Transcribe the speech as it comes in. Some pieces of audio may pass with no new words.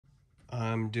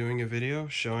I'm doing a video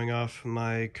showing off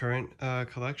my current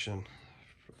collection.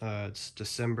 It's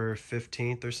December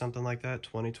 15th or something like that,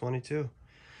 2022.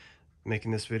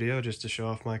 Making this video just to show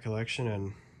off my collection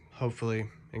and hopefully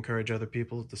encourage other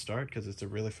people to start because it's a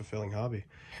really fulfilling hobby,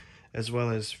 as well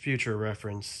as future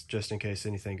reference just in case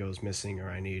anything goes missing or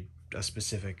I need a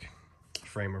specific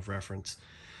frame of reference.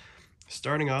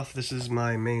 Starting off, this is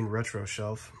my main retro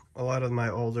shelf. A lot of my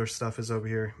older stuff is over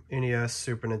here. NES,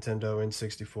 Super Nintendo,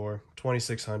 N64,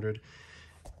 2600.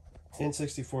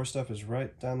 N64 stuff is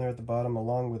right down there at the bottom,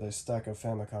 along with a stack of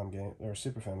Famicom game or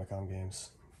Super Famicom games.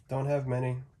 Don't have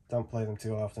many, don't play them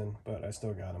too often, but I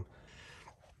still got them.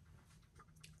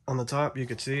 On the top, you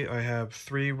can see I have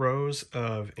 3 rows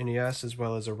of NES as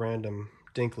well as a random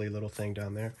dinkly little thing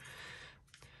down there.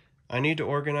 I need to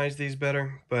organize these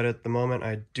better, but at the moment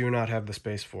I do not have the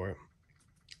space for it.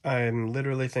 I'm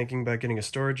literally thinking about getting a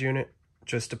storage unit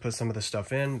just to put some of the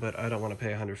stuff in, but I don't want to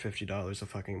pay $150 a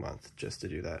fucking month just to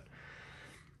do that.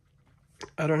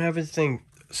 I don't have anything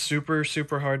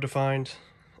super hard to find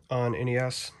on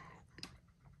NES,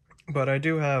 but I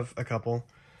do have a couple.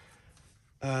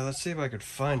 Let's see if I could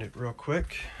find it real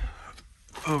quick.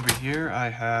 Over here I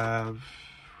have,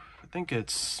 I think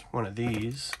it's one of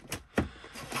these.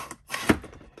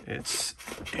 It's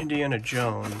Indiana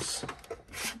Jones.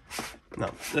 No,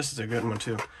 this is a good one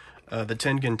too. The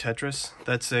Tengen Tetris.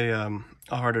 That's a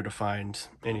harder to find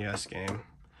NES game.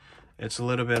 It's a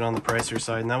little bit on the pricier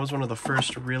side, and that was one of the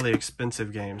first really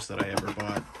expensive games that I ever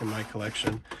bought in my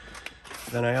collection.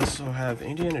 Then I also have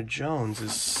Indiana Jones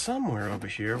is somewhere over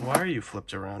here. Why are you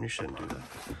flipped around? You shouldn't do that.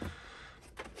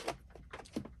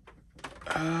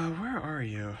 Where are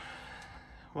you?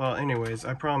 Well, anyways,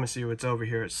 I promise you it's over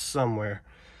here. It's somewhere.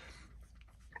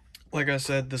 Like I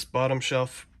said, this bottom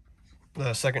shelf,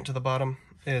 the second to the bottom,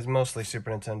 is mostly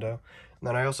Super Nintendo. And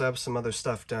then I also have some other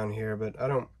stuff down here, but I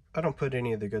don't put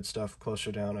any of the good stuff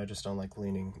closer down. I just don't like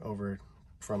leaning over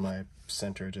from my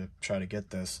center to try to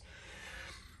get this.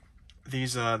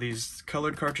 These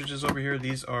colored cartridges over here,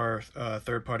 these are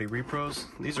third-party repros.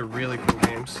 These are really cool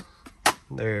games.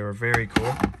 They are very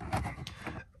cool.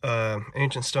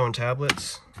 Ancient Stone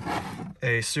tablets,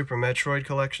 a Super Metroid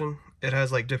collection. It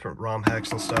has like different ROM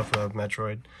hacks and stuff of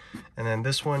Metroid. And then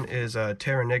this one is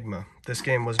Terranigma. This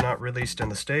game was not released in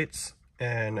the States,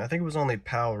 and I think it was only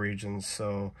PAL regions,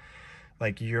 so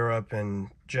like Europe and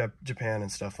Japan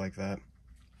and stuff like that.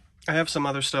 I have some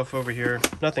other stuff over here,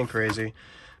 nothing crazy,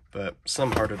 but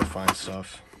some harder to find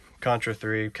stuff. Contra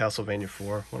 3, Castlevania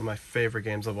 4, one of my favorite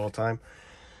games of all time.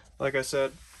 Like I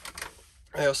said,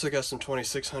 I also got some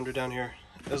 2600 down here,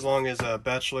 as long as a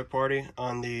Bachelor Party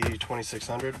on the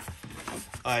 2600.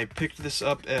 I picked this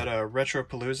up at a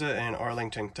Retropalooza in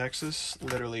Arlington, Texas,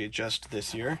 literally just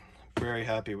this year. Very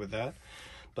happy with that.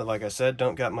 But like I said,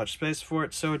 don't got much space for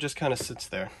it, so it just kind of sits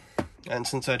there. And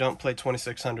since I don't play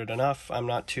 2600 enough, I'm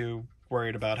not too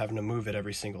worried about having to move it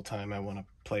every single time I want to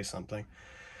play something.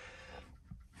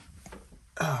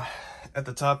 At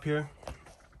the top here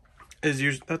is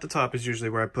usually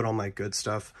where I put all my good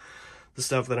stuff. The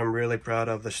stuff that I'm really proud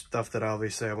of, the stuff that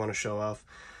obviously I want to show off.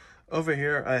 Over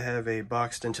here, I have a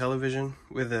boxed Intellivision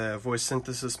with a voice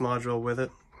synthesis module with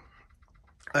it.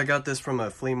 I got this from a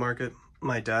flea market.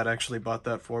 My dad actually bought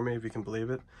that for me, if you can believe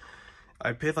it.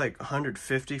 I paid like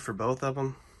 $150 for both of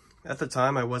them. At the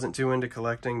time, I wasn't too into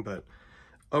collecting, but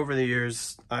over the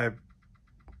years,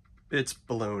 it's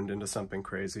ballooned into something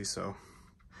crazy, so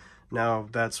now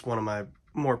that's one of my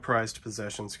more prized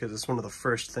possessions because it's one of the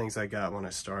first things I got when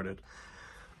I started.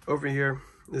 Over here,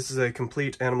 this is a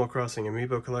complete Animal Crossing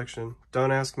amiibo collection.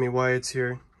 Don't ask me why it's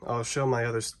here. I'll show my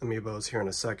other amiibos here in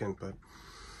a second, but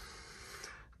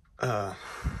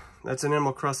that's an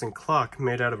Animal Crossing clock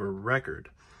made out of a record.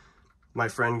 My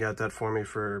friend got that for me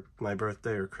for my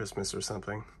birthday or Christmas or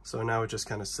something, so now it just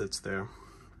kind of sits there.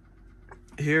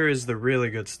 Here is the really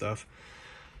good stuff.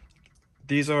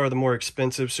 These are the more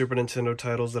expensive Super Nintendo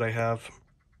titles that I have.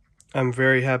 I'm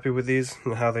very happy with these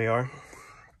and how they are.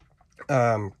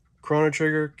 Chrono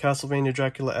Trigger, Castlevania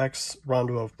Dracula X,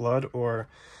 Rondo of Blood, or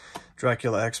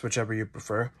Dracula X, whichever you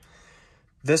prefer.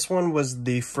 This one was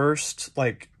the first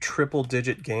like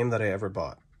triple-digit game that I ever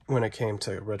bought when it came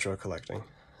to retro collecting.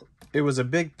 It was a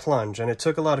big plunge and it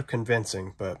took a lot of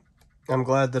convincing, but I'm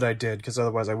glad that I did because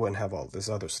otherwise I wouldn't have all this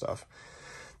other stuff.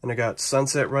 And I got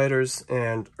Sunset Riders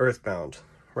and Earthbound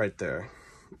right there.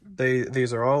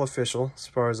 These are all official as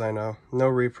far as I know, no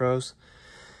repros.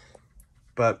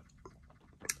 But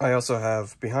I also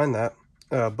have behind that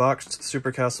boxed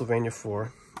Super Castlevania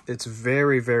 4. It's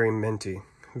very minty,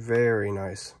 very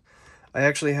nice. I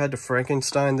actually had to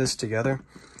Frankenstein this together.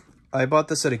 I bought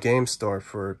this at a game store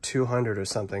for $200 or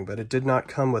something, but it did not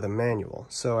come with a manual,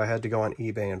 so I had to go on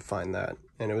eBay and find that,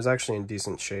 and it was actually in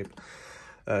decent shape.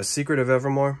 Secret of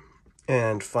Evermore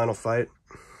and Final Fight.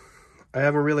 I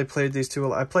haven't really played these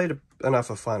two. I played enough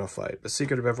of Final Fight, but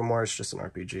Secret of Evermore is just an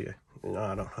RPG.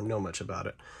 I don't know much about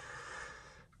it.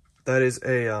 That is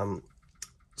a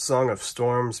Song of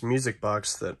Storms music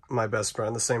box that my best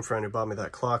friend, the same friend who bought me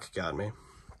that clock, got me.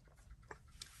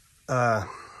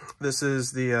 This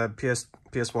is the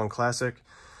PS1 Classic.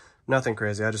 Nothing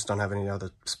crazy. I just don't have any other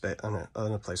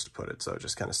place to put it, so it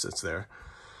just kind of sits there.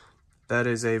 That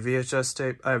is a VHS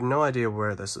tape. I have no idea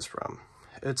where this is from.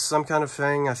 It's some kind of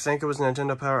thing. I think it was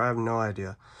Nintendo Power. I have no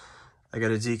idea. I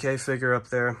got a DK figure up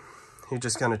there. He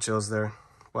just kind of chills there,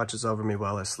 watches over me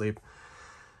while I sleep.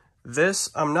 This,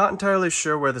 I'm not entirely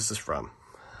sure where this is from.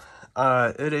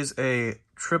 It is a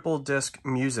triple disc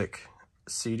music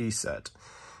CD set.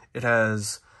 It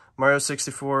has Mario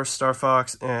 64, Star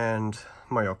Fox, and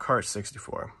Mario Kart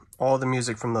 64. All the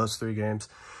music from those 3 games.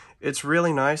 It's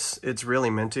really nice. It's really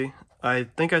minty. I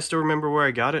think I still remember where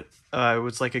I got it. It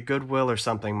was like a Goodwill or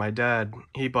something. My dad,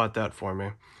 he bought that for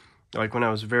me, like when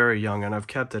I was very young, and I've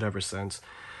kept it ever since.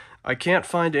 I can't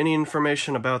find any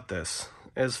information about this.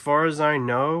 As far as I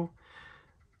know,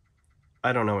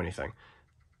 I don't know anything.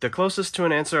 The closest to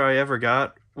an answer I ever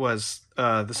got was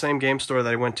the same game store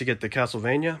that I went to get the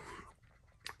Castlevania.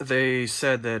 They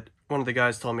said that, one of the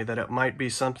guys told me that it might be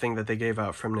something that they gave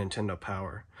out from Nintendo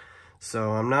Power.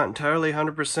 So I'm not entirely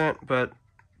 100%, but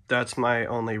that's my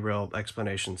only real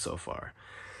explanation so far.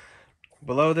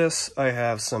 Below this, I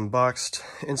have some boxed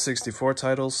N64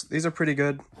 titles. These are pretty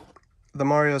good. The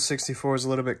Mario 64 is a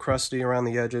little bit crusty around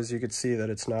the edges. You could see that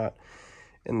it's not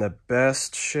in the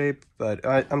best shape, but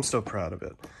I'm still proud of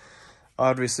it.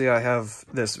 Obviously, I have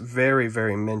this very,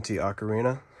 very minty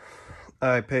Ocarina.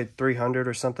 I paid $300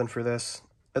 or something for this.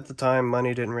 At the time,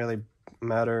 money didn't really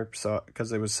matter, so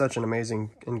because it was such an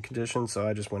amazing in condition, so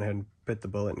I just went ahead and bit the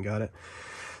bullet and got it.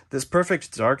 This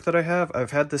Perfect Dark that I have,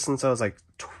 I've had this since I was like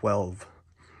 12.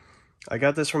 I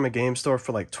got this from a game store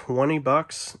for like 20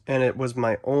 bucks, and it was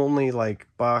my only like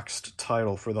boxed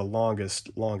title for the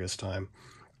longest time.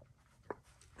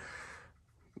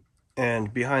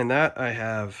 And behind that, I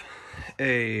have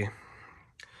a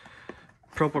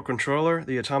Purple controller,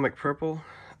 the Atomic Purple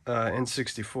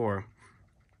N64.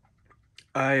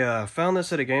 I found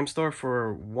this at a game store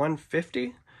for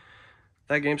 $150.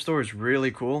 That game store is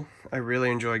really cool. I really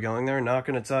enjoy going there. Not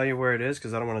going to tell you where it is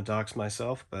because I don't want to dox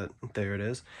myself, but there it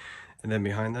is. And then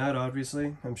behind that,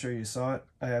 obviously, I'm sure you saw it,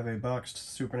 I have a boxed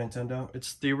Super Nintendo.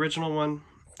 It's the original one.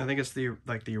 I think it's the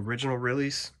original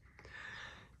release,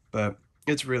 but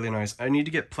it's really nice. I need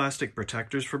to get plastic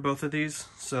protectors for both of these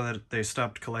so that they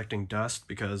stopped collecting dust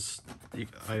because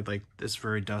it's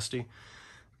very dusty.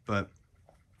 But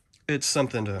it's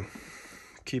something to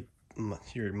keep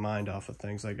your mind off of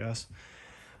things, I guess.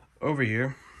 Over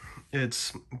here,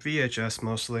 it's VHS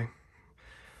mostly.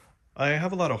 I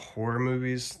have a lot of horror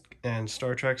movies and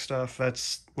Star Trek stuff.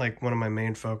 That's like one of my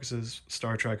main focuses.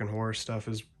 Star Trek and horror stuff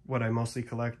is what I mostly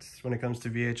collect when it comes to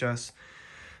VHS.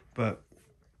 But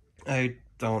I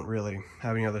don't really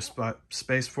have any other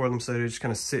space for them, so they just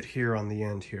kind of sit here on the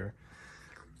end here.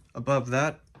 Above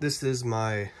that, this is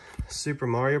my Super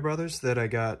Mario Brothers that I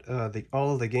got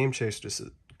all of the Game Chasers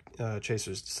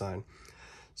to sign.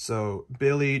 So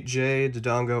Billy, Jay,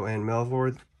 Dodongo, and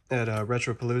Melvord at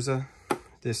Retropalooza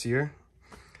this year.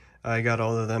 I got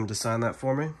all of them to sign that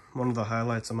for me. One of the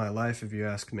highlights of my life, if you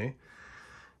ask me.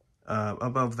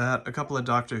 Above that, a couple of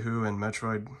Doctor Who and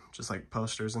Metroid, just like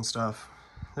posters and stuff.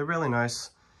 They're really nice,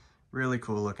 really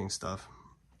cool looking stuff.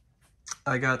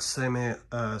 I got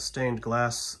stained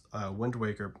glass Wind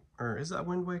Waker, or is that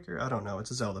Wind Waker? I don't know,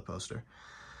 it's a Zelda poster.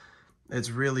 It's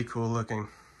really cool looking.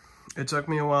 It took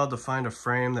me a while to find a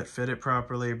frame that fit it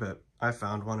properly, but I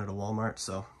found one at a Walmart,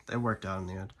 so it worked out in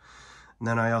the end. And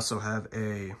then I also have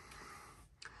a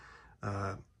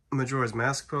Majora's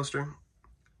Mask poster.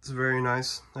 It's very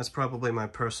nice. That's probably my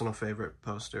personal favorite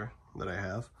poster that I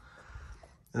have.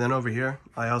 And then over here,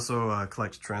 I also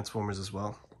collect Transformers as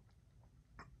well.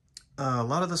 A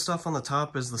lot of the stuff on the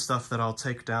top is the stuff that I'll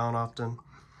take down often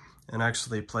and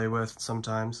actually play with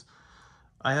sometimes.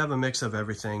 I have a mix of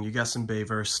everything. You got some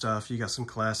Bayverse stuff, you got some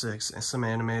classics, and some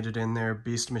animated in there,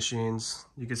 Beast Machines.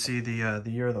 You can see the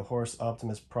Year of the Horse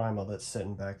Optimus Primal that's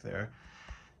sitting back there.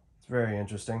 It's very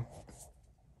interesting.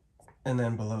 And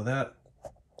then below that,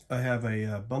 I have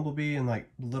a Bumblebee and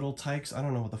like little tykes. I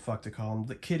don't know what the fuck to call them.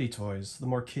 The kitty toys, the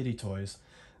more kitty toys.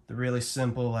 The really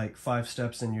simple, like 5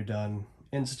 steps and you're done.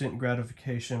 Instant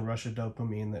gratification, rush of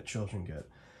dopamine that children get.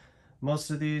 Most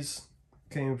of these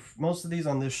Most of these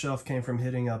on this shelf came from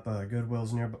hitting up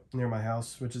Goodwills near my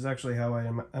house, which is actually how I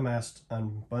amassed a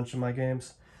bunch of my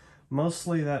games.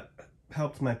 Mostly that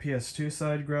helped my PS2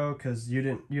 side grow, because you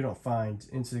don't find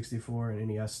N64 and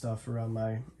NES stuff around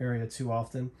my area too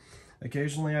often.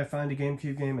 Occasionally I find a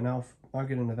GameCube game, and I'll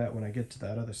get into that when I get to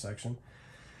that other section.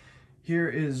 Here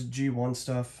is G1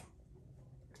 stuff.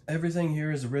 Everything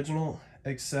here is original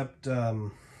except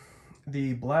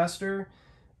the Blaster,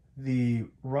 the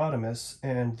Rodimus,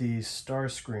 and the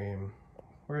Starscream.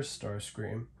 Where's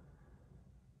Starscream?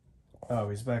 Oh,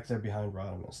 he's back there behind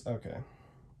Rodimus. Okay.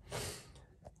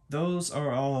 Those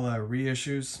are all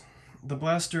reissues. The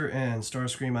Blaster and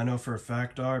Starscream I know for a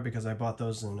fact are, because I bought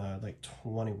those in like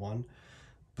 21.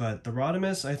 But the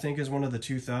Rodimus I think is one of the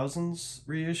 2000s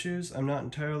reissues. I'm not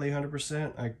entirely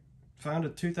 100%. I found a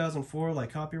 2004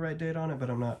 like copyright date on it, but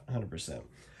I'm not 100%.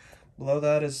 Below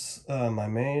that is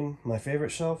my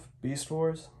favorite shelf, Beast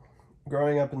Wars.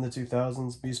 Growing up in the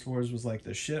 2000s, Beast Wars was like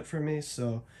the shit for me,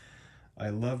 so I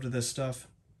loved this stuff.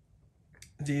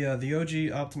 The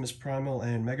OG Optimus Primal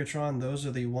and Megatron, those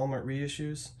are the Walmart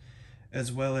reissues,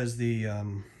 as well as the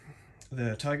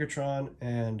Tigertron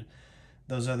and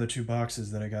those other two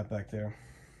boxes that I got back there.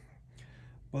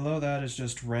 Below that is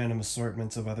just random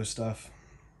assortments of other stuff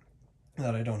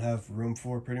that I don't have room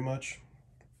for, pretty much.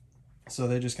 So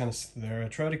they just kind of sit there. I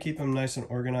try to keep them nice and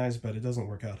organized, but it doesn't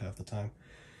work out half the time.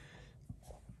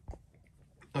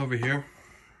 Over here,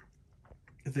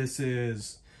 this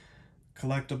is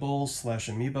collectibles /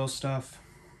 amiibo stuff.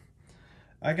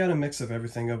 I got a mix of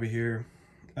everything over here.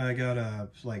 I got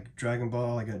like Dragon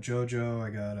Ball, I got JoJo, I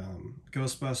got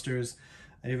Ghostbusters.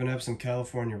 I even have some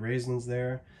California Raisins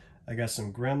there. I got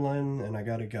some Gremlin, and I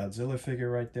got a Godzilla figure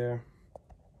right there.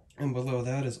 And below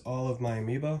that is all of my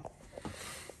amiibo.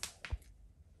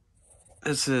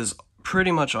 This is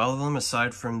pretty much all of them,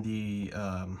 aside from the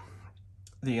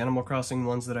Animal Crossing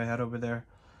ones that I had over there.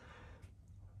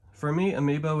 For me,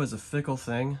 amiibo is a fickle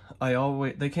thing.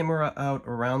 They came out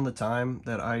around the time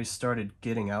that I started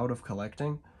getting out of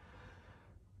collecting,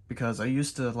 because I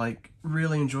used to like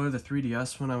really enjoy the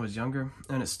 3DS when I was younger,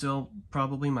 and it's still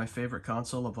probably my favorite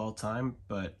console of all time.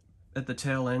 But at the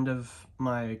tail end of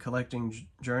my collecting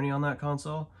journey on that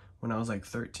console, when I was like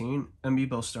 13,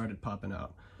 amiibo started popping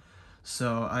out.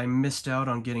 So I missed out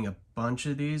on getting a bunch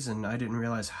of these, and I didn't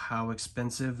realize how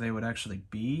expensive they would actually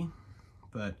be,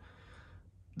 but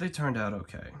they turned out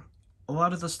okay. A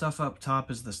lot of the stuff up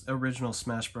top is this original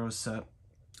Smash Bros. Set.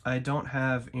 I don't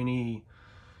have any...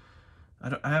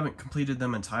 I haven't completed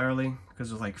them entirely, because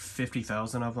there's like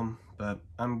 50,000 of them, but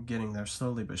I'm getting there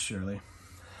slowly but surely.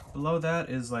 Below that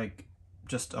is like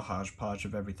just a hodgepodge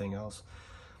of everything else.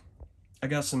 I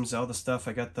got some Zelda stuff.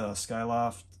 I got the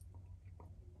Skyloft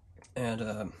and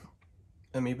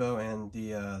amiibo, and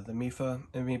the Mipha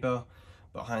amiibo.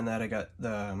 Behind that I got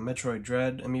the Metroid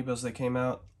Dread amiibos that came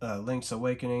out, Link's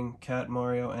Awakening, Cat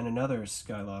Mario, and another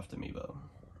Skyloft amiibo.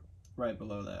 Right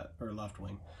below that, or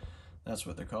Loftwing. That's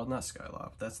what they're called, not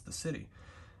Skyloft, that's the city.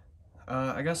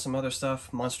 I got some other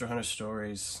stuff, Monster Hunter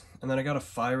Stories, and then I got a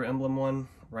Fire Emblem one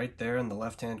right there in the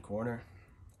left-hand corner.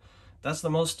 That's the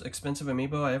most expensive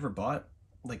amiibo I ever bought,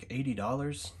 like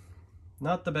 $80.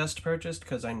 Not the best purchase,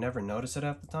 because I never notice it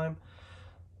half the time,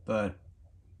 but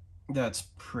that's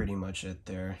pretty much it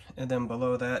there. And then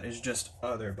below that is just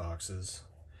other boxes.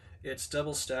 It's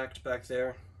double stacked back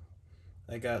there.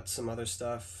 I got some other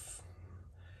stuff.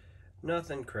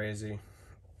 Nothing crazy.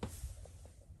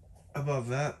 Above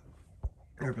that,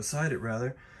 or beside it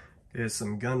rather, is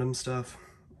some Gundam stuff.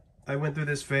 I went through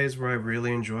this phase where I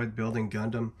really enjoyed building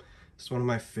Gundam. It's one of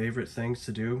my favorite things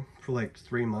to do for like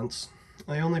 3 months.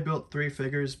 I only built 3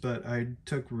 figures, but I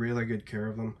took really good care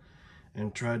of them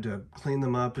and tried to clean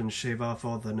them up and shave off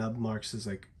all the nub marks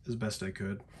as best I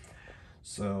could.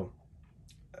 So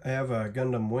I have a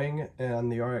Gundam Wing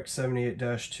and the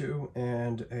RX-78-2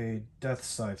 and a Death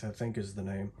Scythe, I think is the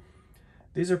name.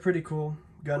 These are pretty cool.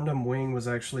 Gundam Wing was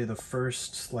actually the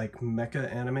first like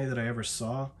mecha anime that I ever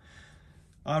saw.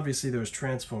 Obviously there was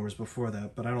Transformers before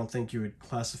that, but I don't think you would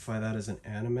classify that as an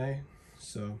anime,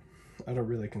 so I don't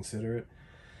really consider it.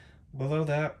 Below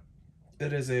that,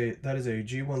 that is a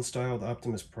G1 styled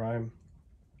Optimus Prime.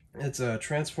 It's a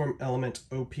Transform Element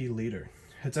OP leader.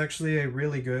 It's actually a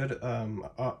really good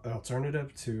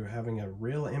alternative to having a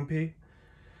real MP,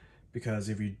 because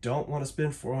if you don't want to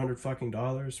spend $400 fucking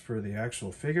for the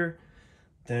actual figure,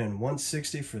 then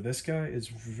 $160 for this guy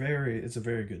is it's a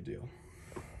very good deal.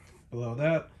 Below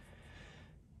that,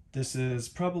 this is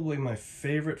probably my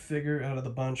favorite figure out of the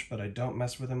bunch, but I don't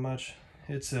mess with him much.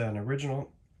 It's an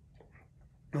original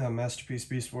Masterpiece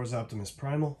Beast Wars Optimus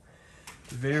Primal.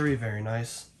 Very, very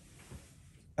nice.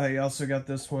 I also got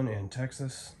this one in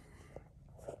Texas.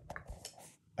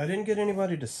 I didn't get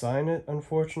anybody to sign it,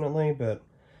 unfortunately, but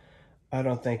I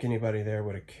don't think anybody there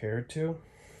would have cared to.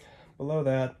 Below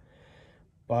that,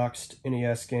 boxed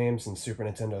NES games and Super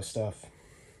Nintendo stuff.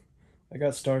 I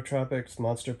got Star Tropics,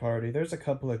 Monster Party. There's a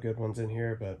couple of good ones in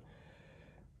here, but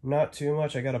not too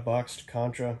much. I got a boxed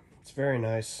Contra. It's very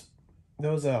nice.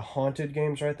 Those Haunted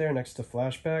games right there next to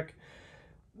Flashback,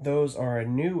 those are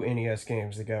new NES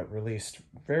games that got released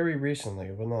very recently,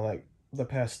 within like the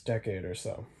past decade or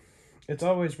so. It's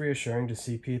always reassuring to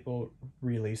see people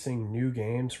releasing new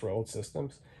games for old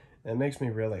systems. It makes me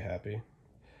really happy.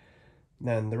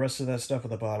 Then the rest of that stuff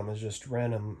at the bottom is just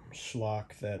random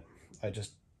schlock that I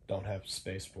just don't have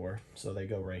space for, so they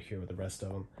go right here with the rest of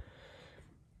them.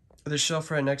 The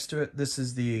shelf right next to it, this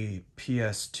is the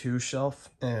PS2 shelf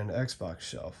and Xbox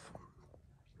shelf.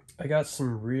 I got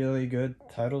some really good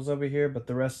titles over here, but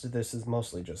the rest of this is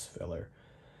mostly just filler.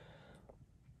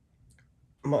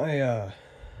 My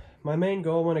main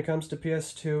goal when it comes to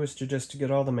PS2 is to get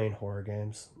all the main horror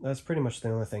games. That's pretty much the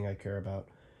only thing I care about.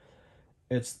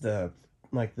 It's the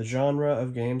genre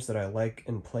of games that I like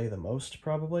and play the most,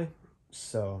 probably.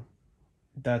 So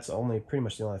that's pretty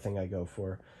much the only thing I go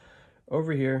for.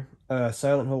 Over here,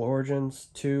 Silent Hill Origins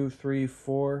 2, 3,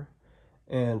 4,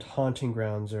 and Haunting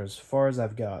Grounds are as far as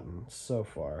I've gotten so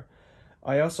far.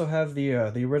 I also have the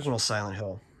original Silent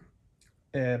Hill,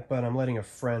 but I'm letting a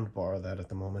friend borrow that at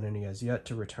the moment, and he has yet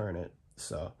to return it.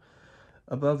 So,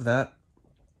 above that,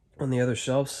 on the other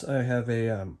shelves, I have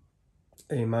a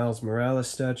Miles Morales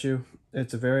statue.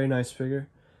 It's a very nice figure.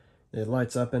 It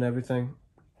lights up and everything.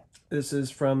 This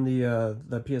is from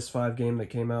the PS5 game that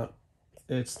came out.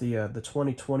 It's the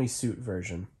 2020 suit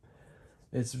version.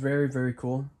 It's very, very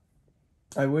cool.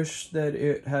 I wish that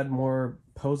it had more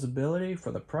posability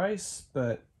for the price,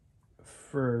 but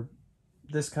for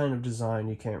this kind of design,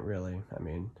 you can't really. I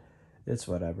mean, it's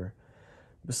whatever.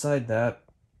 Beside that,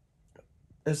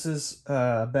 this is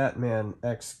a Batman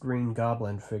X Green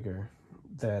Goblin figure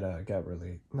that got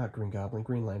really... Not Green Goblin,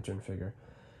 Green Lantern figure.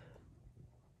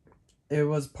 It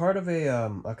was part of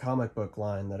a comic book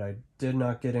line that I did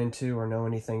not get into or know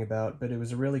anything about, but it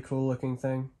was a really cool looking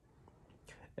thing.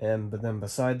 But then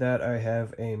beside that, I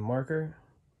have a marker.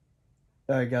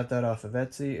 I got that off of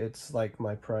Etsy. It's like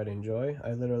my pride and joy.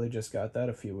 I literally just got that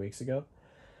a few weeks ago.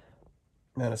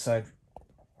 And aside,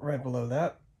 right below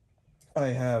that, I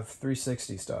have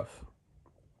 360 stuff.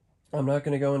 I'm not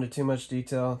going to go into too much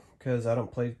detail because I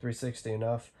don't play 360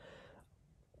 enough.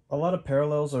 A lot of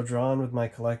parallels are drawn with my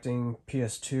collecting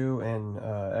PS2 and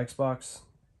Xbox.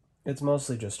 It's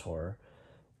mostly just horror.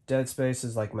 Dead Space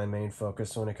is like my main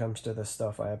focus when it comes to this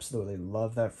stuff. I absolutely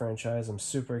love that franchise. I'm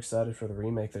super excited for the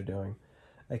remake they're doing.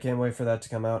 I can't wait for that to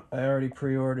come out. I already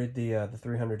pre-ordered the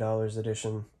 $300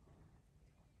 edition.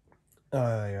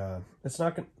 It's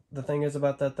not the thing is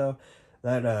about that though,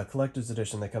 that collector's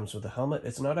edition that comes with the helmet,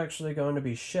 it's not actually going to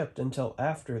be shipped until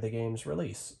after the game's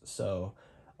release. So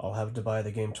I'll have to buy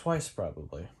the game twice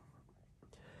probably.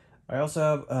 I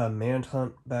also have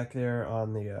Manhunt back there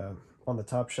on the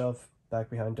top shelf, back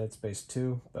behind Dead Space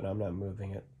 2, but I'm not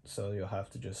moving it, so you'll have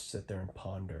to just sit there and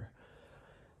ponder.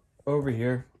 Over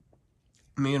here,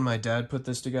 me and my dad put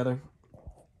this together.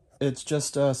 It's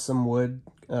just some wood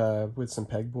with some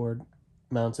pegboard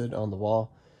mounted on the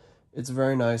wall. It's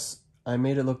very nice. I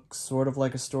made it look sort of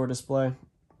like a store display.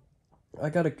 I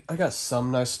got some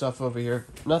nice stuff over here.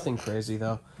 Nothing crazy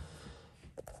though.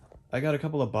 I got a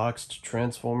couple of boxed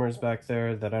Transformers back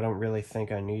there that I don't really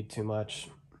think I need too much.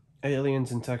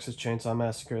 Aliens and Texas Chainsaw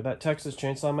Massacre. That Texas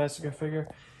Chainsaw Massacre figure,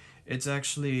 it's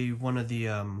actually one of the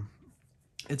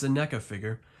it's a NECA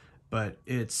figure, but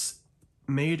it's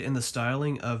made in the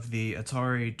styling of the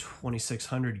Atari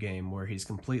 2600 game where he's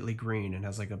completely green and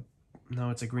has like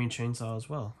it's a green chainsaw as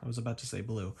well. I was about to say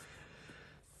blue.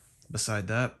 Beside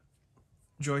that,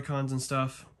 Joy-Cons and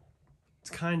stuff, it's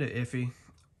kind of iffy.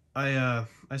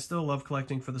 I still love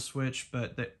collecting for the Switch,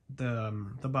 but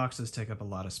the boxes take up a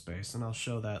lot of space, and I'll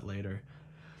show that later.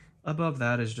 Above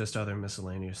that is just other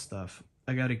miscellaneous stuff.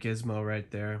 I got a Gizmo right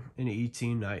there, an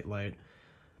E.T. Nightlight.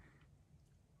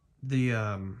 The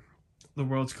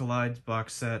Worlds Collide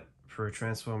box set for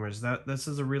Transformers. This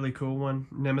is a really cool one.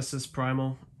 Nemesis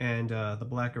Primal and the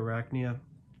Black Arachnia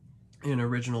in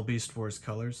original Beast Wars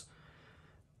colors.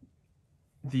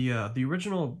 The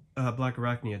original Black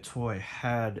Arachnia toy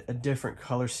had a different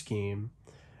color scheme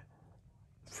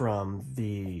from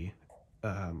the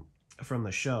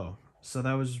show, so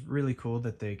that was really cool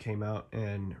that they came out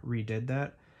and redid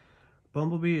that.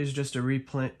 Bumblebee is just a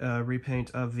repaint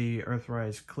of the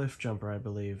Earthrise Cliff Jumper, I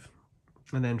believe.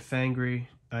 And then Fangry,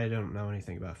 I don't know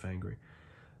anything about Fangry.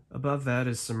 Above that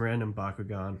is some random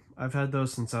Bakugan. I've had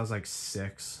those since I was like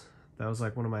 6. That was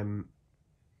like one of my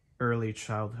early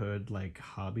childhood like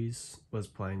hobbies, was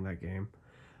playing that game.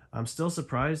 I'm still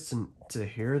surprised to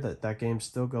hear that that game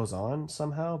still goes on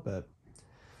somehow, but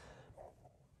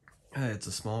it's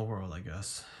a small world, I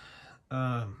guess.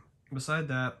 Beside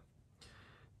that,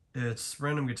 it's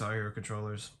random Guitar Hero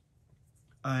controllers.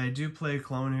 I do play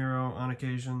Clone Hero on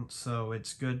occasion, so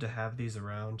it's good to have these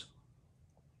around.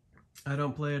 I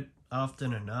don't play it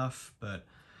often enough, but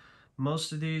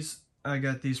most of these, I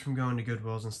got these from going to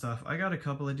Goodwills and stuff. I got a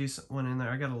couple of decent one in there.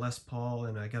 I got a Les Paul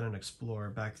and I got an Explorer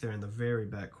back there in the very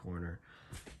back corner.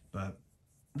 But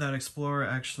that Explorer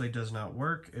actually does not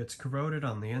work. It's corroded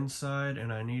on the inside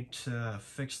and I need to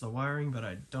fix the wiring, but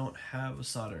I don't have a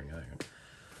soldering iron.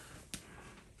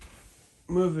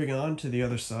 Moving on to the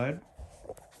other side.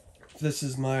 This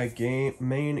is my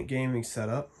main gaming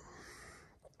setup.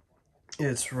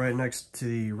 It's right next to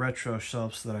the retro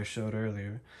shelves that I showed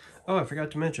earlier. Oh, I forgot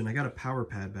to mention, I got a power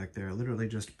pad back there. I literally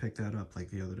just picked that up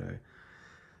like the other day.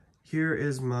 Here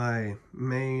is my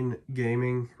main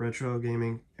retro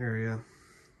gaming area.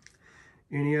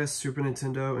 NES, Super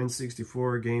Nintendo,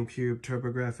 N64, GameCube,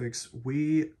 TurboGrafx,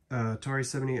 Wii, Atari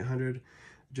 7800,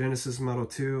 Genesis Model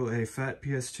 2, a fat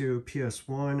PS2,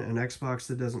 PS1, an Xbox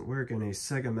that doesn't work, and a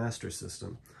Sega Master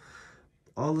System.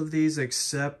 All of these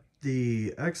except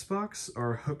the Xbox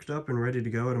are hooked up and ready to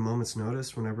go at a moment's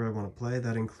notice whenever I want to play.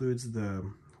 That includes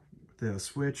the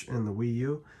Switch and the Wii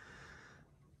U.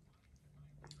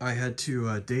 I had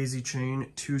to daisy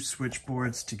chain 2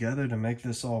 switchboards together to make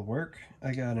this all work.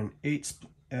 I got an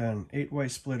 8-way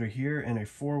splitter here and a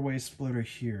 4-way splitter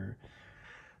here.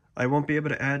 I won't be able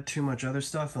to add too much other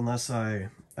stuff unless I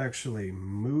actually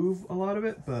move a lot of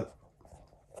it, but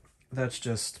that's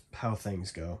just how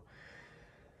things go.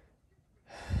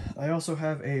 I also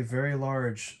have a very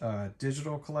large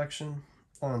digital collection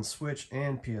on Switch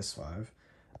and PS5.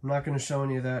 I'm not going to show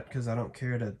any of that because I don't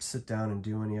care to sit down and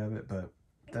do any of it, but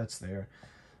that's there.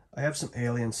 I have some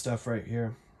Alien stuff right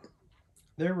here.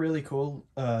 They're really cool.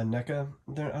 NECA.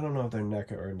 I don't know if they're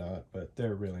NECA or not, but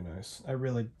they're really nice. I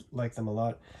really like them a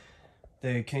lot.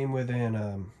 They came with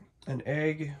an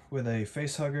egg with a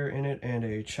face hugger in it and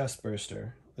a chest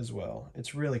burster as well.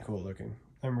 It's really cool looking.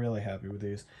 I'm really happy with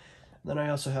these. Then I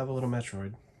also have a little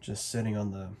Metroid just sitting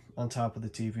on top of the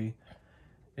TV.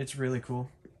 It's really cool.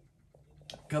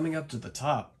 Coming up to the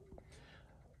top,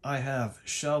 I have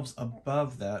shelves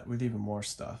above that with even more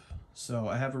stuff. So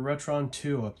I have a Retron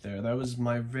 2 up there. That was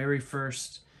my very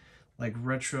first like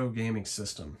retro gaming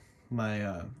system.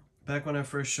 My back when I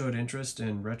first showed interest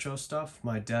in retro stuff,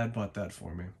 my dad bought that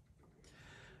for me.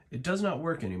 It does not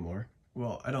work anymore.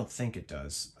 Well, I don't think it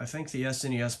does. I think the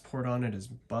SNES port on it is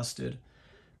busted,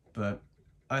 but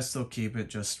I still keep it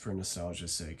just for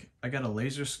nostalgia's sake. I got a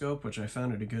laser scope, which I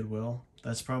found at a Goodwill.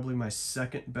 That's probably my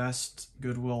second best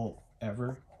Goodwill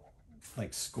ever,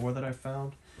 like score that I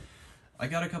found. I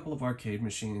got a couple of arcade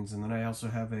machines, and then I also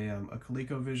have a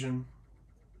ColecoVision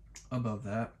above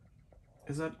that.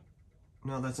 Is that?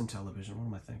 No, that's Intellivision. What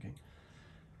am I thinking?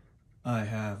 I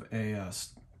have a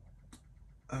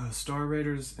Star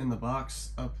Raiders in the box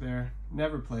up there.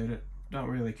 Never played it. Don't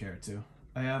really care to.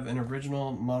 I have an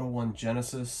original Model 1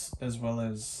 Genesis, as well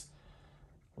as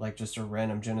like just a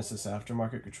random Genesis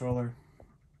aftermarket controller.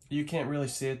 You can't really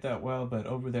see it that well, but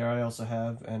over there I also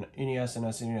have an NES and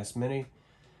SNES Mini.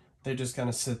 They just kind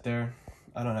of sit there.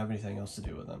 I don't have anything else to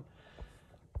do with them.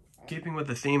 Keeping with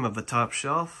the theme of the top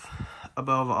shelf,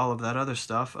 above all of that other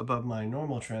stuff, above my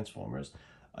normal Transformers,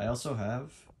 I also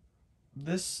have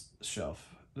this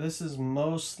shelf. This is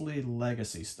mostly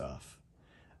Legacy stuff.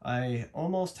 I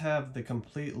almost have the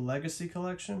complete Legacy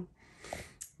collection,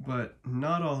 but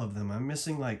not all of them. I'm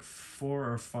missing like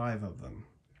 4 or 5 of them.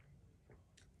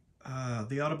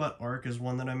 The Autobot Arc is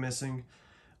one that I'm missing.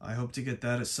 I hope to get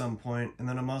that at some point. And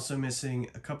then I'm also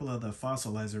missing a couple of the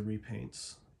Fossilizer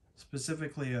repaints.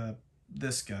 Specifically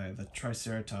this guy, the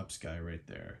Triceratops guy right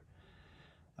there.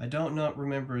 I don't not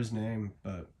remember his name,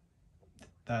 but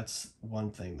that's one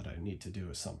thing that I need to do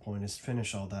at some point, is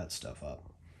finish all that stuff up.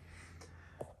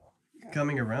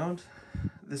 Coming around,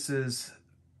 this is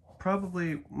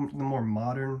probably the more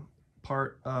modern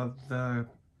part of the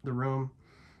room.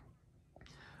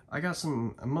 I got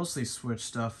some mostly Switch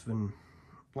stuff, and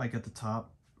like at the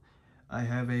top, I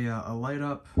have a light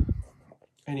up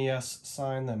NES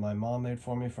sign that my mom made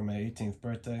for me for my 18th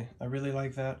birthday. I really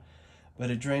like that, but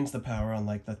it drains the power on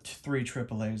like the 3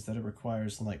 AAAs that it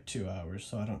requires in like 2 hours,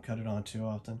 so I don't cut it on too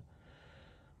often.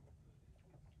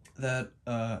 That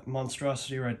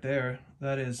monstrosity right there,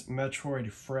 that is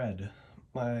Metroid Fred.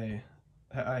 I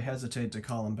hesitate to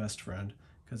call him best friend,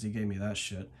 because he gave me that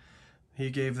shit. He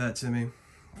gave that to me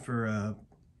for,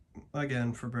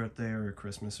 again, for birthday or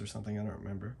Christmas or something, I don't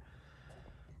remember.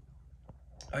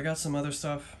 I got some other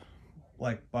stuff,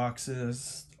 like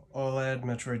boxes, OLED,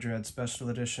 Metroid Dread Special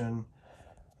Edition,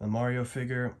 a Mario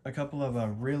figure, a couple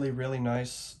of really, really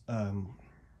nice,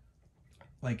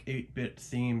 like 8-bit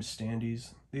themed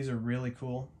standees. These are really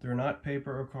cool. They're not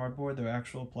paper or cardboard, they're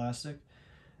actual plastic.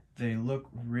 They look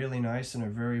really nice and are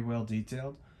very well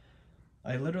detailed.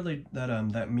 I literally, that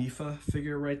Mifa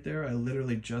figure right there, I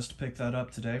literally just picked that up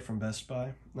today from Best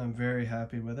Buy. I'm very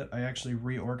happy with it. I actually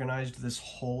reorganized this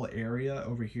whole area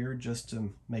over here just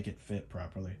to make it fit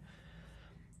properly.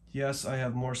 Yes, I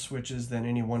have more Switches than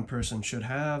any one person should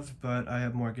have, but I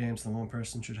have more games than one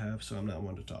person should have, so I'm not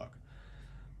one to talk.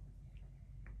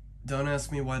 Don't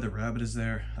ask me why the rabbit is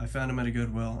there. I found him at a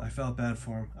Goodwill. I felt bad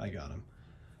for him. I got him.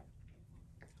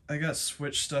 I got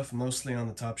Switch stuff mostly on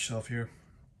the top shelf here.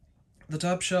 The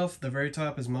top shelf, the very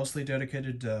top, is mostly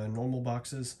dedicated to normal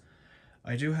boxes.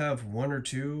 I do have one or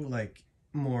two, like,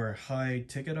 more high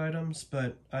ticket items,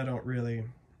 but I don't really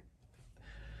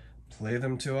play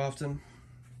them too often.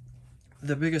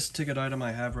 The biggest ticket item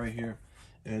I have right here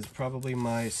is probably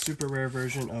my super rare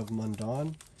version of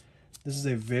Mundaun. This is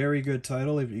a very good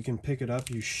title. If you can pick it up,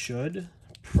 you should.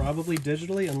 Probably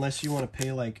digitally, unless you want to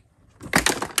pay, like...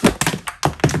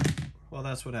 Well,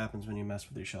 that's what happens when you mess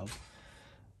with your shelves.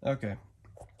 Okay.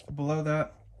 Below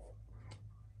that,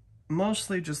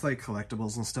 mostly just, like,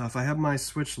 collectibles and stuff. I have my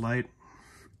Switch Lite.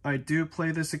 I do play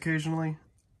this occasionally.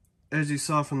 As you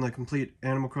saw from the complete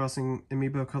Animal Crossing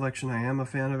amiibo collection, I am a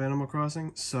fan of Animal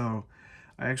Crossing, so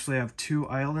I actually have 2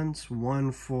 islands,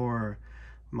 one for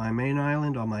my main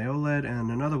island on my OLED and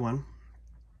another one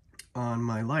on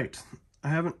my Lite. I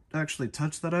haven't actually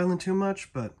touched that island too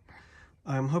much, but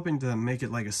I'm hoping to make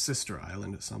it like a sister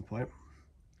island at some point.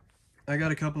 I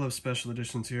got a couple of special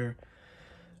editions here.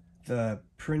 The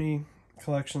Prinny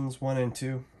collections 1 and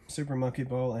 2, Super Monkey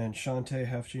Ball and Shantae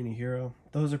Half Genie Hero.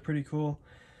 Those are pretty cool.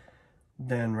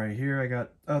 Then right here I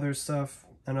got other stuff,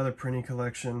 another Prinny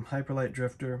collection, Hyperlight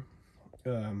Drifter,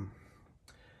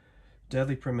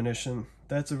 Deadly Premonition.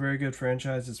 That's a very good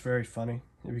franchise. It's very funny.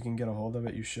 If you can get a hold of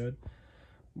it, you should.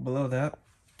 Below that,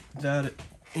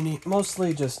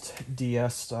 mostly just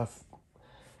DS stuff.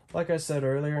 Like I said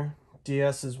earlier,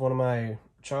 DS is one of my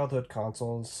childhood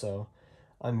consoles, so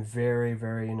I'm very,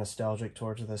 very nostalgic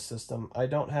towards this system. I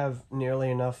don't have nearly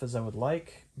enough as I would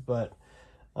like, but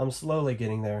I'm slowly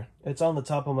getting there. It's on the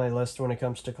top of my list when it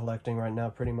comes to collecting right now,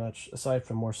 pretty much, aside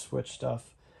from more Switch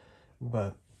stuff.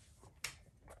 But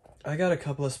I got a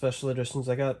couple of special editions.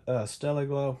 I got Stella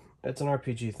Glow. It's an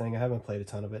RPG thing. I haven't played a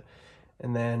ton of it.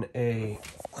 And then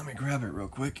let me grab it real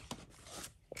quick.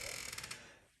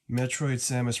 Metroid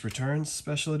Samus Returns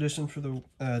special edition for the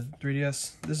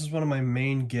 3DS. This is one of my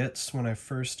main gets when I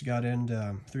first got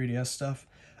into 3DS stuff.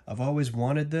 I've always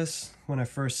wanted this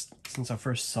since I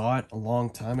first saw it a long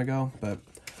time ago, but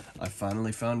I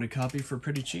finally found a copy for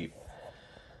pretty cheap.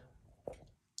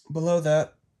 Below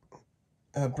that,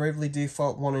 Bravely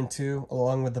Default 1 and 2,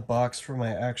 along with the box for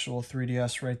my actual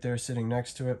 3DS right there sitting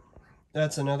next to it.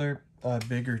 That's another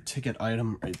bigger ticket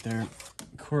item right there.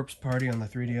 Corpse Party on the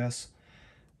 3DS.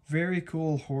 Very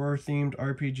cool horror-themed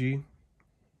RPG.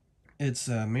 It's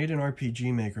made in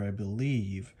RPG Maker, I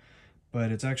believe, but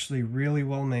it's actually really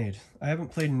well made. I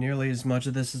haven't played nearly as much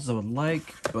of this as I would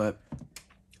like, but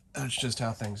that's just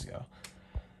how things go.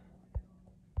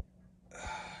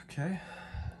 Okay.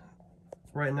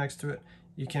 Right next to it,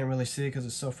 you can't really see it because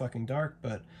it's so fucking dark,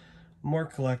 but more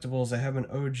collectibles. I have an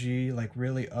OG, like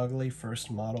really ugly first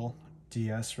model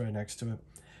DS right next to it.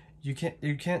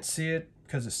 You can't see it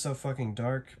because it's so fucking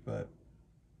dark, but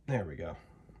there we go.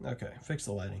 Okay, fix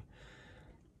the lighting.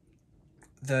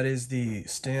 That is the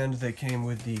stand that came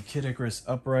with the Kid Icarus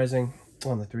Uprising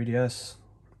on the 3DS.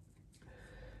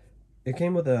 It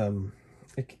came with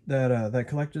that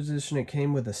collector's edition. It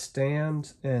came with a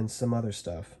stand and some other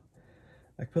stuff.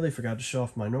 I completely forgot to show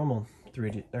off my normal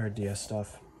 3D or DS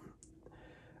stuff.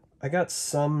 I got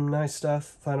some nice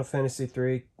stuff: Final Fantasy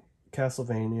III,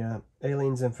 Castlevania,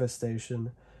 Aliens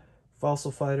Infestation,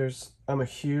 Fossil Fighters. I'm a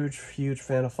huge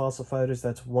fan of Fossil Fighters.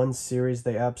 That's one series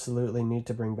they absolutely need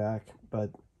to bring back,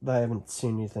 but I haven't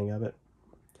seen anything of it.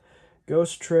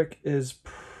 Ghost Trick is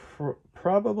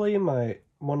probably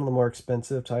one of the more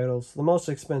expensive titles. The most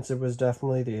expensive was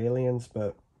definitely the Aliens,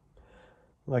 but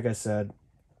like I said,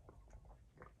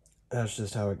 that's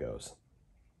just how it goes.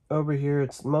 Over here,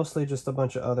 it's mostly just a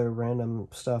bunch of other random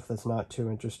stuff that's not too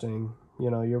interesting. You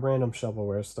know, your random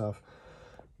shovelware stuff.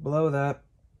 Below that,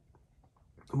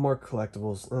 more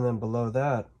collectibles. And then below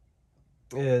that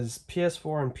is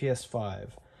PS4 and PS5.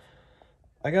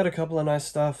 I got a couple of nice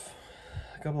stuff,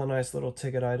 a couple of nice little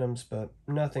ticket items, but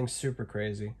nothing super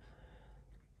crazy.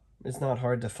 It's not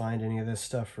hard to find any of this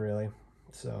stuff, really.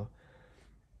 So,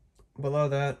 below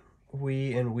that,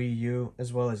 Wii and Wii U,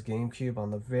 as well as GameCube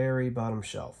on the very bottom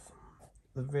shelf.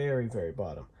 The very, very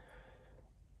bottom.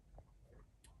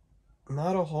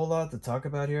 Not a whole lot to talk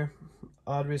about here.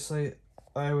 Obviously,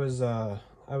 I was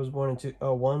born in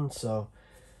 2001, so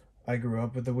I grew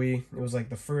up with the Wii. It was like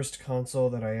the first console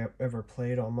that I ever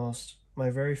played almost. My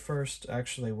very first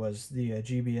actually was the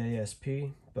GBA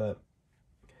SP, but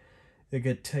it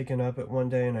got taken up at one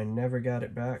day and I never got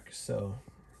it back, so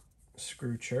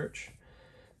screw church.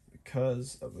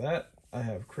 Because of that, I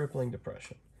have crippling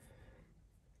depression.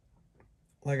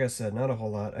 Like I said, not a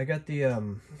whole lot. I got the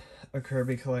a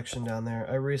Kirby collection down there.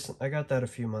 I got that a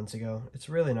few months ago. It's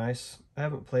really nice. I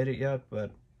haven't played it yet,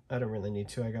 but I don't really need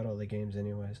to. I got all the games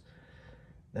anyways.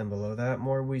 Then below that,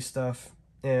 more Wii stuff.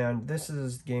 And this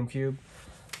is GameCube.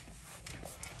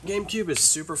 GameCube is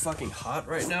super fucking hot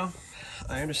right now.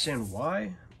 I understand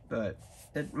why, but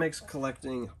it makes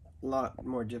collecting a lot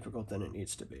more difficult than it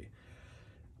needs to be.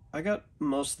 I got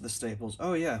most of the staples.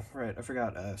 Oh yeah, right, I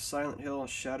forgot. Silent Hill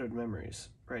Shattered Memories,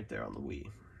 right there on the Wii.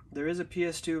 There is a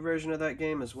PS2 version of that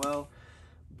game as well,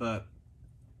 but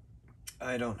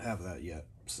I don't have that yet,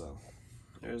 so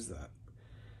there's that.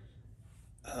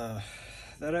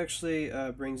 That actually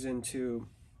brings into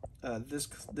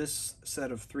this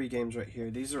set of 3 games right here.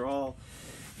 These are all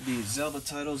the Zelda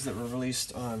titles that were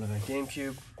released on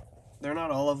GameCube. They're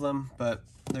not all of them, but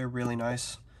they're really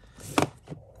nice.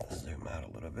 Zoom out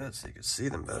a little bit so you can see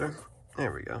them better.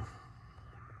 There we go.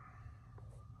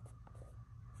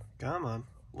 Come on,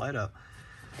 light up.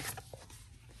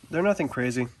 They're nothing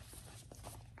crazy.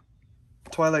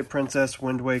 Twilight Princess,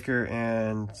 Wind Waker,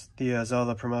 and the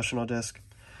Zelda promotional disc.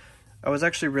 I was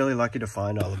actually really lucky to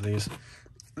find all of these.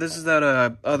 This is that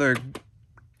other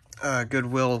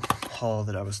Goodwill haul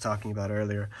that I was talking about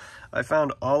earlier. I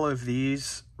found all of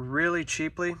these really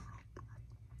cheaply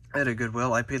at a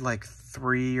Goodwill. I paid like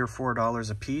 $3 or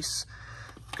 $4 a piece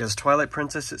because Twilight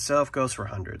Princess itself goes for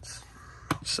hundreds.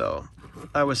 So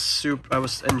I was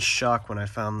in shock when I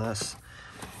found this.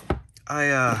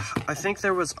 I think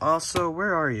there was also,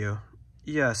 where are you?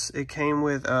 Yes, it came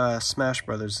with Smash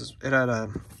Brothers. It had a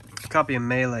copy of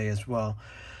Melee as well.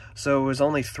 So it was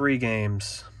only 3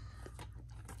 games.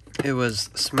 It was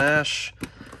Smash,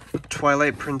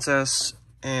 Twilight Princess,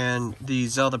 and the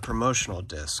Zelda promotional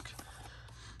disc.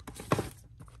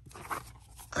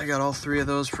 I got all 3 of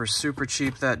those for super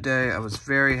cheap that day. I was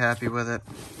very happy with it.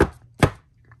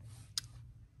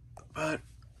 But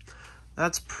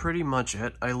that's pretty much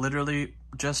it. I literally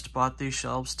just bought these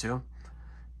shelves too.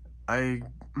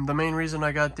 The main reason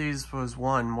I got these was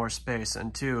 1, more space,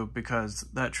 and 2, because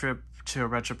that trip to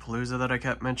Retropalooza that I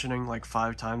kept mentioning like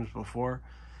 5 times before,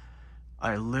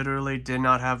 I literally did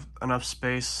not have enough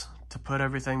space to put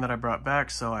everything that I brought back,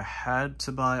 so I had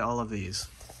to buy all of these.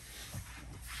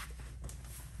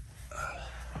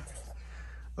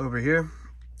 Over here,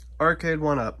 Arcade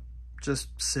 1-Up, just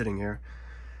sitting here.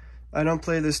 I don't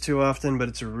play this too often, but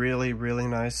it's a really, really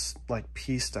nice like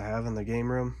piece to have in the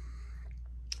game room.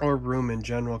 Or room in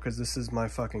general, because this is my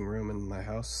fucking room in my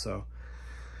house, so.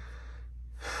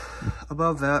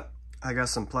 Above that, I got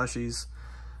some plushies.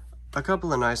 A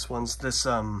couple of nice ones. This,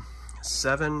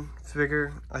 Seven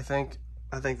figure, I think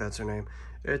that's her name.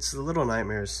 It's the Little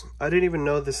Nightmares. I didn't even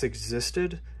know this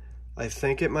existed. I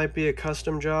think it might be a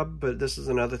custom job, but this is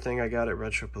another thing I got at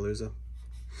Retropalooza.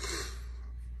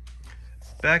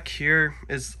 Back here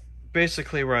is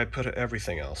basically where I put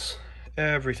everything else.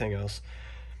 Everything else.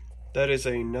 That is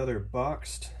another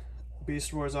boxed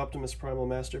Beast Wars Optimus Primal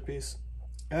Masterpiece.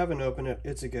 I haven't opened it.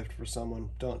 It's a gift for someone.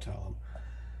 Don't tell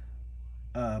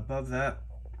them. Above that,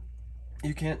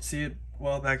 you can't see it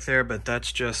well back there, but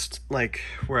that's just like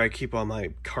where I keep all my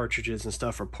cartridges and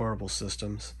stuff for portable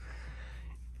systems.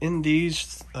 In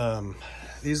these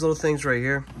little things right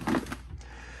here,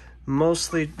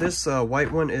 mostly this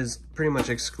white one is pretty much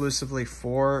exclusively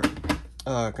for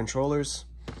controllers.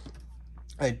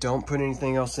 I don't put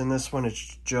anything else in this one,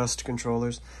 it's just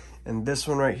controllers. And this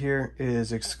one right here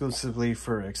is exclusively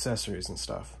for accessories and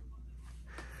stuff.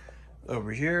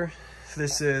 Over here,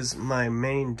 this is my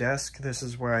main desk. This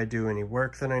is where I do any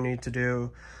work that I need to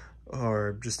do,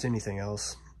 or just anything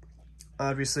else.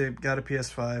 Obviously, got a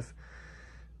PS5.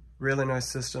 Really nice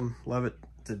system, love it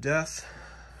to death.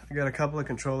 I got a couple of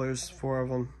controllers, 4 of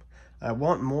them. I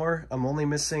want more. I'm only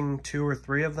missing 2 or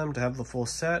 3 of them to have the full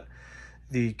set.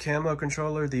 The camo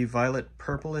controller, the violet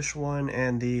purplish one,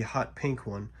 and the hot pink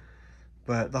one.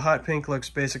 But the hot pink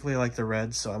looks basically like the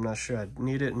red, so I'm not sure I'd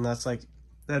need it, and that's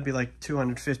that'd be like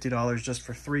 $250 just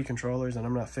for 3 controllers, and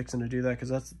I'm not fixing to do that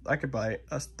because I could buy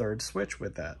a 3rd Switch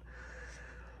with that.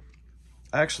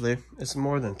 Actually, it's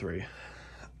more than 3.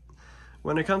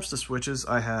 When it comes to Switches,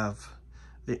 I have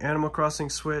the Animal Crossing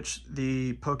Switch,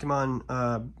 the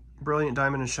Pokemon Brilliant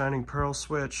Diamond and Shining Pearl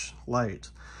Switch Lite.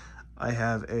 I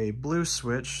have a blue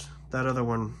Switch, that other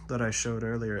one that I showed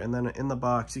earlier, and then in the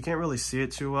box, you can't really see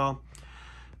it too well,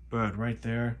 but right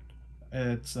there,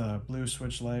 it's a blue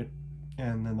Switch Lite,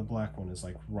 and then the black one is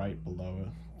like right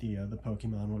below the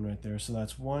Pokemon one right there. So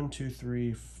that's 1, 2,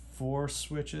 3, 4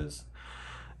 Switches,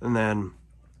 and then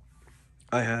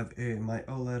I have my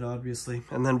OLED, obviously.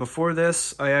 And then before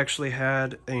this, I actually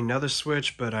had another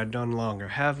Switch, but I no longer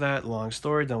have that. Long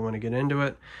story, don't want to get into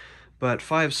it. But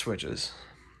 5 Switches.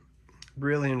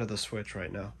 Really into the Switch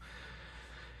right now.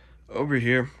 Over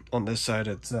here, on this side,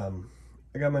 it's, I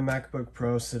got my MacBook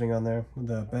Pro sitting on there with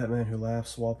the Batman Who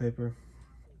Laughs wallpaper.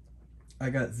 I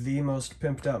got the most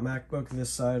pimped out MacBook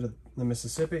this side of the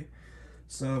Mississippi.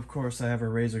 So of course I have a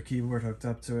Razer keyboard hooked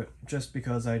up to it, just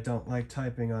because I don't like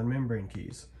typing on membrane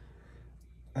keys.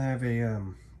 I have a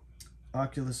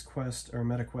Oculus Quest, or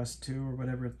Meta Quest 2, or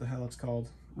whatever the hell it's called.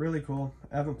 Really cool.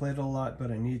 I haven't played it a lot, but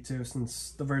I need to,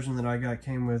 since the version that I got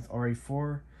came with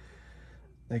RE4.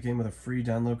 They came with a free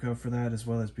download code for that, as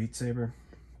well as Beat Saber.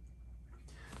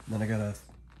 And then I got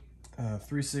a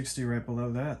 360 right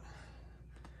below that.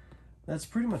 That's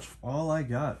pretty much all I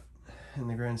got in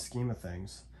the grand scheme of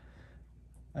things.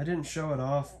 I didn't show it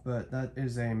off, but that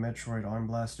is a Metroid arm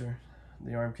blaster.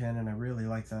 The arm cannon, I really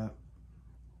like that.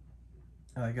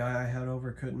 A guy I had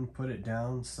over couldn't put it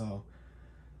down, so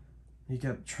he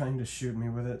kept trying to shoot me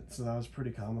with it, so that was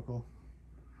pretty comical.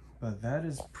 But that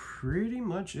is pretty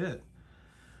much it.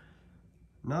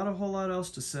 Not a whole lot else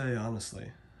to say,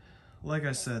 honestly. Like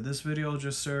I said, this video will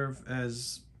just serve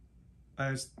as,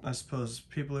 I suppose,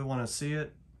 people who want to see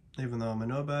it, even though I'm a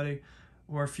nobody,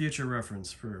 or future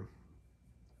reference for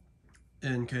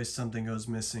in case something goes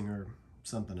missing or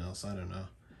something else, I don't know.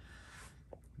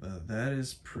 But that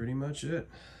is pretty much it.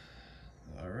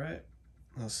 Alright,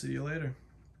 I'll see you later.